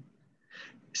 Yeah.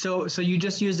 So you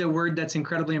just used a word that's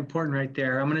incredibly important right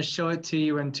there. I'm going to show it to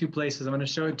you in 2 places. I'm going to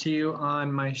show it to you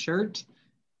on my shirt. It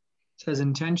says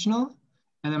intentional.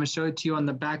 And I'm going to show it to you on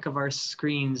the back of our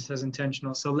screens. It says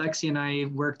intentional. So Lexi and I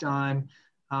worked on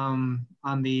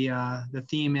the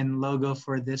theme and logo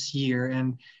for this year.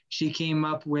 And she came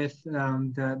up with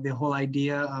the whole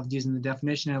idea of using the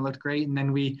definition. And it looked great. And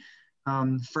then we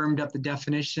firmed up the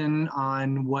definition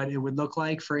on what it would look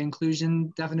like for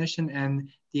inclusion definition and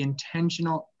the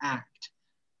intentional act.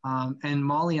 And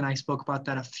Molly and I spoke about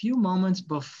that a few moments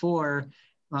before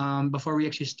we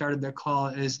actually started the call.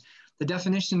 Is the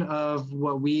definition of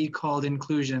what we called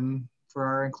inclusion for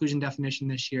our inclusion definition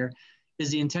this year is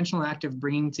the intentional act of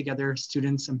bringing together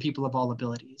students and people of all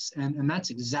abilities. And that's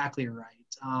exactly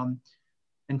right.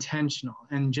 Intentional.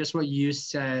 And just what you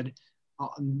said,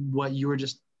 what you were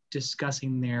just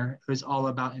discussing there, was all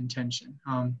about intention.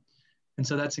 And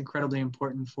so that's incredibly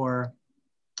important for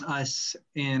us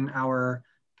in our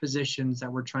positions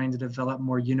that we're trying to develop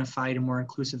more unified and more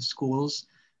inclusive schools,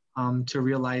 to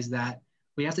realize that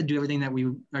we have to do everything that we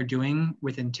are doing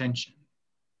with intention.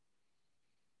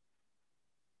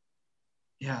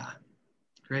 Yeah,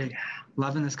 great.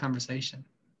 Loving this conversation.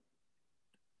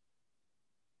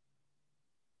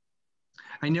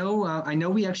 I know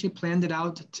we actually planned it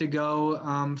out to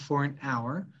go for an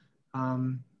hour.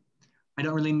 I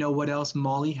don't really know what else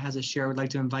Molly has to share. I would like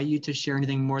to invite you to share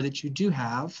anything more that you do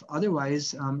have.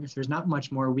 Otherwise, if there's not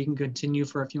much more, we can continue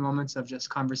for a few moments of just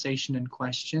conversation and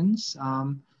questions.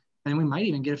 And we might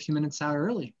even get a few minutes out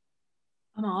early.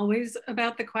 I'm always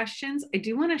about the questions. I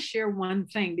do want to share one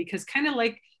thing, because kind of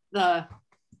like the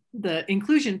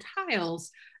inclusion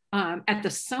tiles at the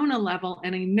SONA level,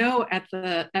 and I know at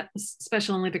the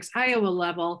Special Olympics Iowa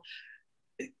level,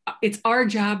 it's our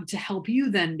job to help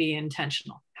you then be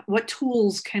intentional. What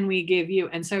tools can we give you?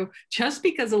 And so just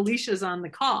because Alicia's on the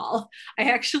call, I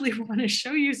actually want to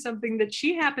show you something that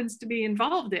she happens to be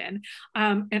involved in.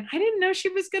 And I didn't know she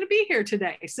was going to be here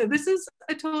today. So this is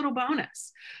a total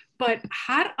bonus. But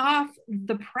hot off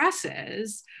the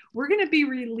presses, we're going to be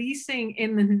releasing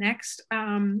in the next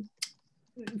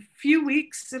few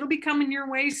weeks, it'll be coming your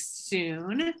way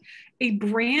soon, a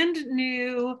brand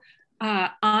new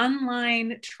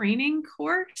online training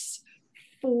course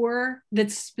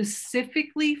that's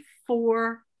specifically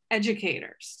for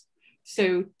educators.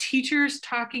 So teachers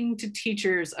talking to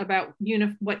teachers about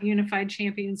what Unified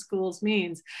Champion Schools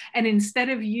means. And instead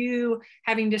of you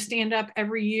having to stand up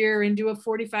every year and do a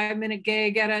 45-minute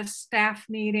gig at a staff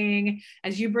meeting,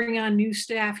 as you bring on new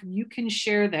staff, you can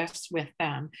share this with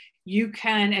them. You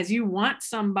can, as you want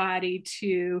somebody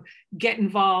to get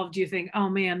involved, you think, oh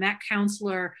man, that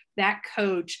counselor, that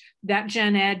coach, that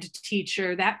gen ed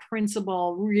teacher, that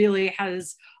principal really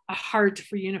has a heart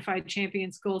for Unified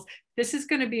Champion Schools. This is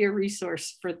going to be a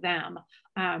resource for them.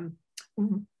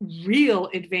 Real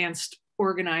advanced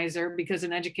organizer, because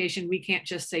in education, we can't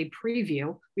just say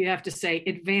preview, we have to say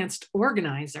advanced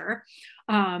organizer,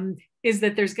 is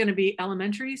that there's going to be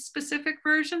elementary specific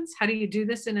versions. How do you do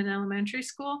this in an elementary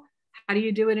school? How do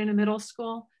you do it in a middle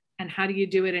school? And how do you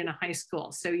do it in a high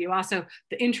school? So you also,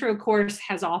 the intro course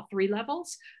has all 3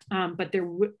 levels, but there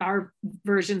are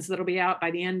versions that'll be out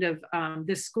by the end of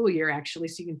this school year, actually,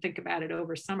 so you can think about it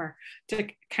over summer to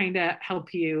kind of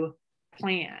help you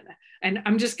plan. And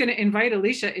I'm just gonna invite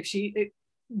Alicia, if she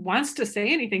wants to say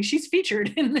anything, she's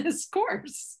featured in this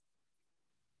course.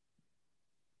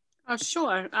 Oh,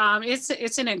 sure.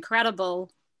 It's an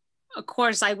incredible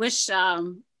course. I wish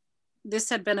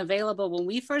this had been available when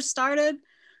we first started,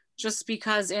 just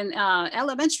because in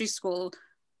elementary school,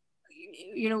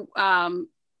 you know,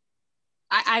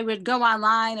 I would go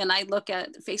online and I'd look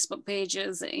at Facebook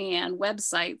pages and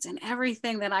websites, and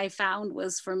everything that I found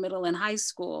was for middle and high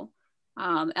school.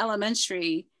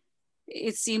 Elementary,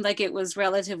 it seemed like it was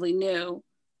relatively new.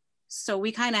 So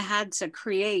we kind of had to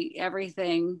create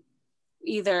everything,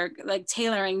 either like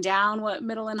tailoring down what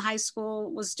middle and high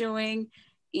school was doing.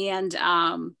 And,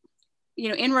 you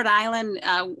know, in Rhode Island,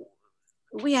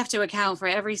 we have to account for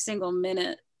every single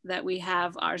minute that we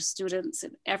have our students.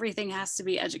 Everything has to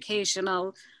be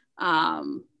educational.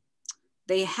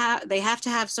 They have to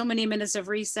have so many minutes of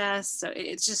recess. So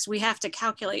it's just, we have to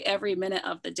calculate every minute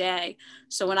of the day.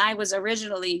 So when I was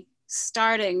originally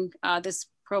starting this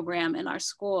program in our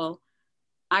school,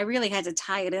 I really had to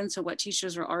tie it into what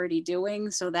teachers were already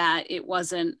doing, so that it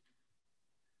wasn't,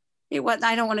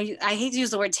 I don't want to, I hate to use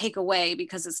the word take away,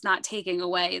 because it's not taking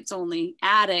away, it's only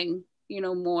adding, you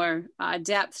know, more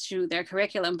depth to their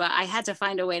curriculum. But I had to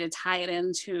find a way to tie it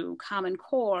into Common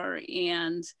Core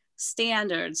and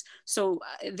standards. So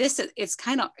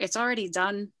it's already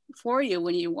done for you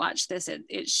when you watch this.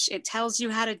 It tells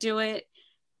you how to do it.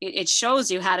 It shows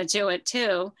you how to do it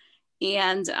too.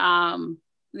 And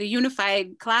the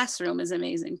unified classroom is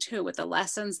amazing too, with the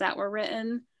lessons that were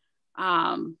written.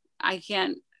 I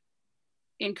can't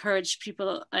encourage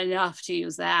people enough to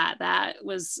use that. That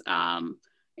was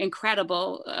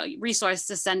incredible resource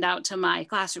to send out to my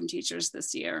classroom teachers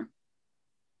this year.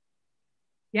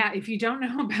 Yeah, if you don't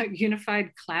know about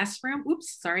Unified Classroom,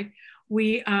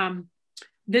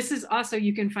 this is also,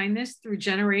 you can find this through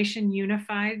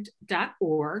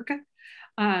generationunified.org.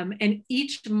 And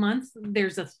each month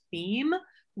there's a theme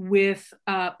with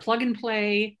plug and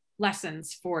play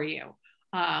lessons for you.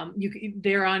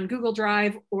 They're on Google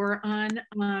Drive or on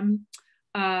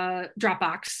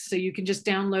Dropbox, so you can just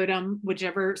download them,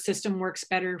 whichever system works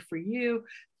better for you.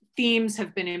 Themes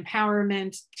have been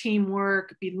empowerment,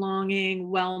 teamwork, belonging,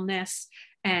 wellness,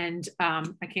 and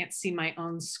I can't see my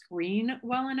own screen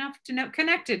well enough to know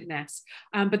connectedness.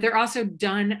 But they're also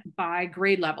done by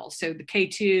grade level. So the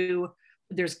K2,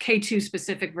 there's K2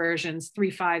 specific versions,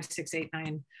 3, 5, 6, 8,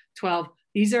 9, 12.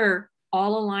 These are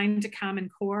all aligned to Common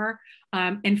Core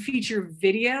and feature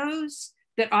videos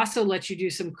that also let you do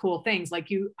some cool things. Like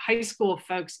you high school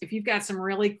folks, if you've got some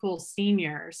really cool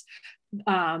seniors,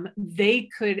 they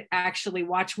could actually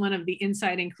watch one of the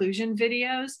Inside Inclusion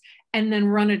videos and then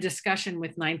run a discussion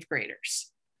with 9th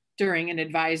graders during an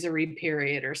advisory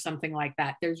period or something like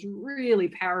that. There's really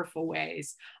powerful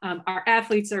ways. Our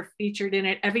athletes are featured in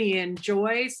it. Evie and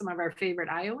Joy, some of our favorite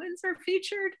Iowans, are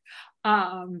featured.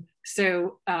 They're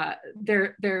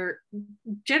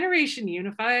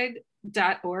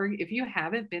generationunified.org. If you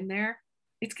haven't been there,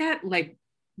 it's got like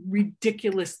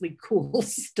ridiculously cool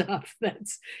stuff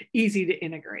that's easy to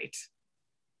integrate.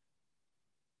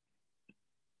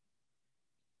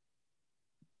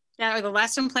 Yeah, the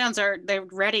lesson plans they're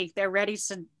ready. They're ready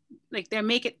to, like, they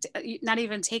make it, not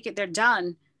even take it, they're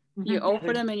done. You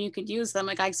open them and you can use them.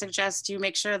 Like, I suggest you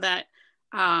make sure that,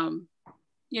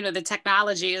 you know, the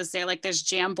technology is there. Like, there's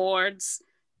Jamboards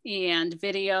and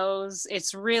videos.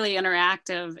 It's really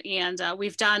interactive. And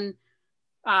we've done,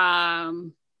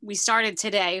 we started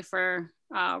today for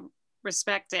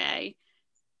Respect Day.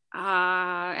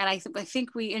 And I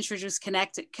think we introduced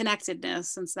connectedness,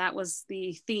 since that was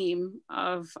the theme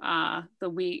of the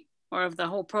week, or of the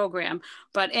whole program.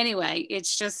 But anyway,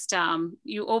 it's just,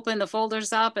 you open the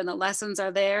folders up and the lessons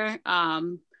are there.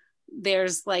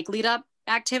 There's like lead up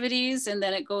activities, and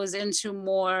then it goes into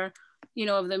more, you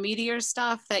know, of the meatier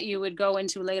stuff that you would go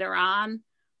into later on.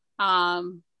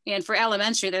 And for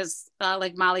elementary, there's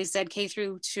like Molly said, K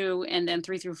through 2 and then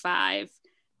 3 through 5.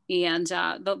 And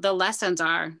the lessons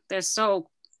they're so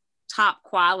top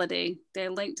quality. They're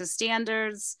linked to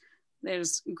standards.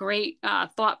 There's great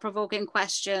thought-provoking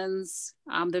questions.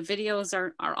 The videos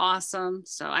are awesome.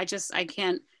 So I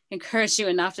can't encourage you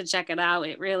enough to check it out.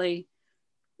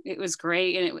 It was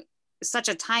great. And it's such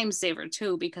a time saver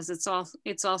too, because it's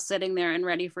all sitting there and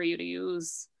ready for you to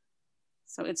use.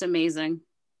 So it's amazing.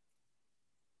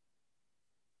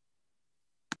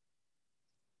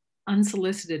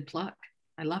 Unsolicited plug.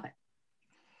 I love it.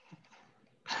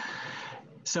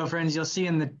 So friends, you'll see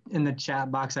in the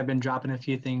chat box, I've been dropping a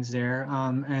few things there,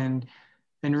 and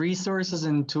resources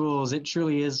and tools. It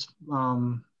truly is,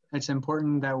 it's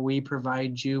important that we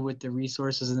provide you with the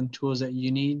resources and tools that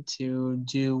you need to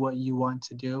do what you want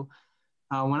to do.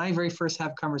 When I very first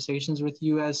have conversations with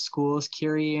you as schools,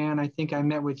 Carrie Ann, I think I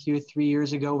met with you 3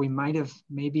 years ago. We might have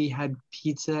maybe had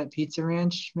pizza at Pizza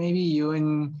Ranch, maybe you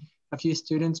and a few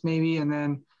students maybe, and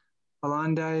then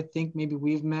Alonda, I think maybe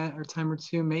we've met a time or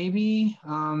two, maybe.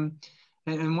 And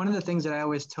one of the things that I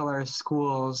always tell our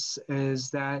schools is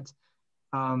that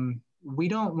we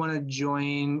don't want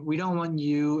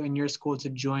you and your school to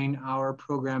join our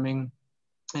programming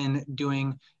and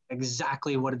doing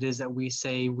exactly what it is that we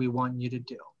say we want you to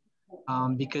do.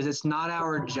 Because it's not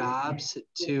our jobs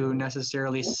to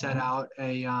necessarily set out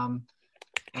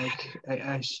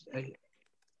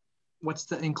what's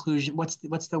the inclusion?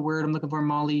 What's the word I'm looking for,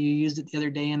 Molly? You used it the other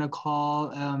day in a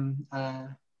call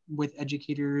with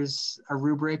educators, a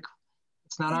rubric.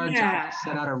 It's not our job to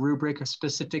set out a rubric of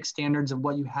specific standards of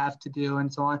what you have to do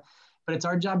and so on, but it's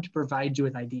our job to provide you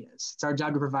with ideas. It's our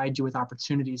job to provide you with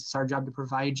opportunities. It's our job to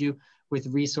provide you with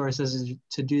resources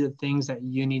to do the things that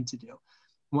you need to do.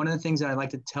 One of the things that I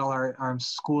like to tell our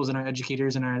schools and our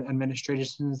educators and our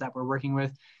administrations that we're working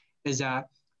with is that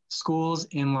schools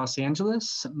in Los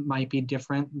Angeles might be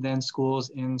different than schools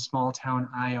in small town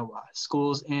Iowa.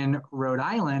 Schools in Rhode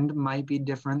Island might be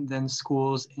different than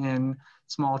schools in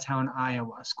small town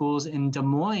Iowa. Schools in Des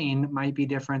Moines might be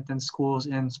different than schools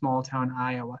in small town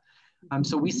Iowa.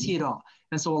 So we see it all.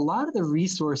 And so a lot of the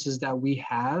resources that we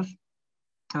have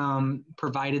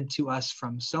provided to us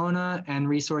from SONA and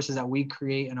resources that we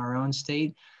create in our own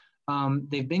state,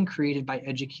 they've been created by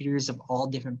educators of all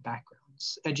different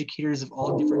backgrounds, educators of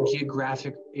all different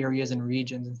geographic areas and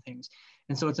regions and things.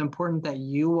 And so it's important that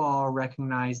you all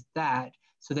recognize that,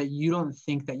 so that you don't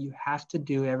think that you have to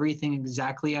do everything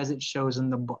exactly as it shows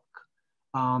in the book.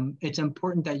 It's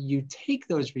important that you take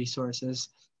those resources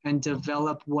and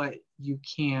develop what you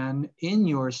can in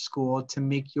your school to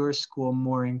make your school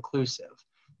more inclusive.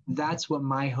 That's what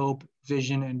my hope,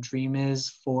 vision, and dream is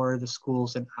for the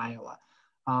schools in Iowa.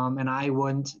 And I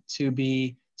want to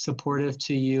be supportive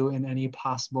to you in any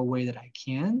possible way that I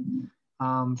can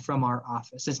from our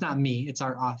office. It's not me, it's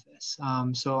our office.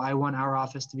 So I want our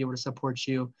office to be able to support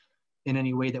you in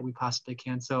any way that we possibly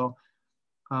can. So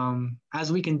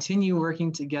as we continue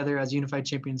working together as Unified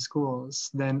Champion Schools,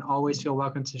 then always feel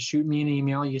welcome to shoot me an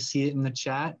email. You see it in the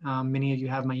chat. Many of you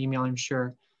have my email, I'm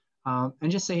sure. And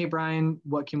just say, hey, Brian,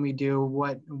 what can we do?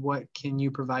 What can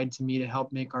you provide to me to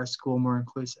help make our school more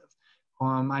inclusive?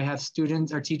 I have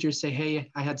students, our teachers say, hey,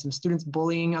 I had some students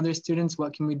bullying other students.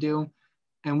 What can we do?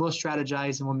 And we'll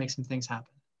strategize and we'll make some things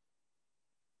happen.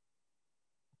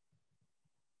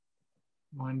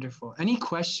 Wonderful. Any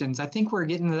questions? I think we're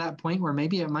getting to that point where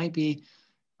maybe it might be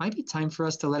time for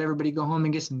us to let everybody go home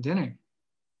and get some dinner.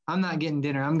 I'm not getting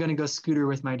dinner. I'm going to go scooter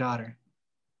with my daughter.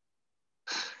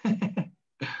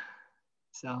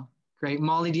 So great.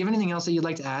 Molly, do you have anything else that you'd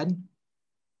like to add?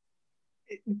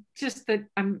 Just that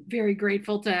I'm very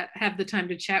grateful to have the time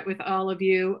to chat with all of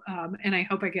you. And I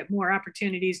hope I get more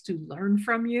opportunities to learn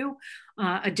from you,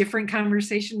 a different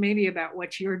conversation maybe about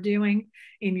what you're doing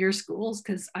in your schools,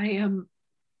 because I am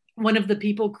one of the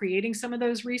people creating some of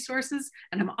those resources,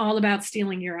 and I'm all about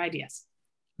stealing your ideas.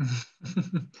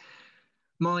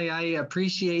 Molly, I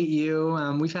appreciate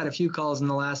you. We've had a few calls in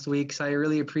the last week, so I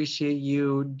really appreciate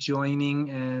you joining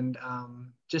and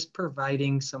just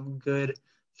providing some good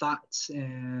thoughts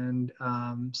and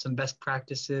some best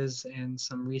practices and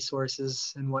some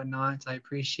resources and whatnot. I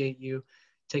appreciate you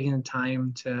taking the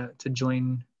time to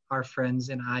join our friends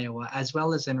in Iowa as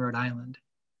well as in Rhode Island.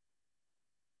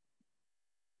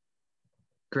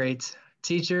 Great.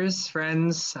 Teachers,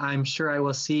 friends, I'm sure I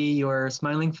will see your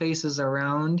smiling faces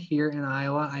around here in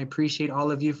Iowa. I appreciate all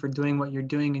of you for doing what you're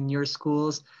doing in your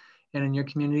schools and in your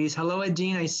communities. Hello,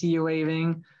 Adine, I see you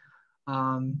waving.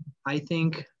 I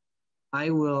think I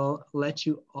will let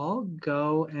you all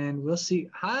go and we'll see.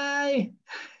 Hi.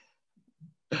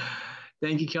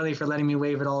 Thank you, Kelly, for letting me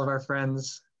wave at all of our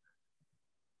friends.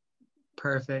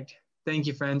 Perfect. Thank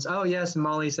you, friends. Oh, yes,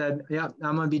 Molly said, yeah,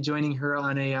 I'm going to be joining her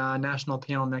on a national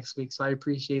panel next week. So I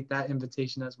appreciate that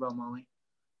invitation as well, Molly.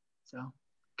 So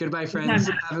goodbye, friends.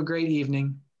 Have a great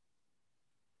evening.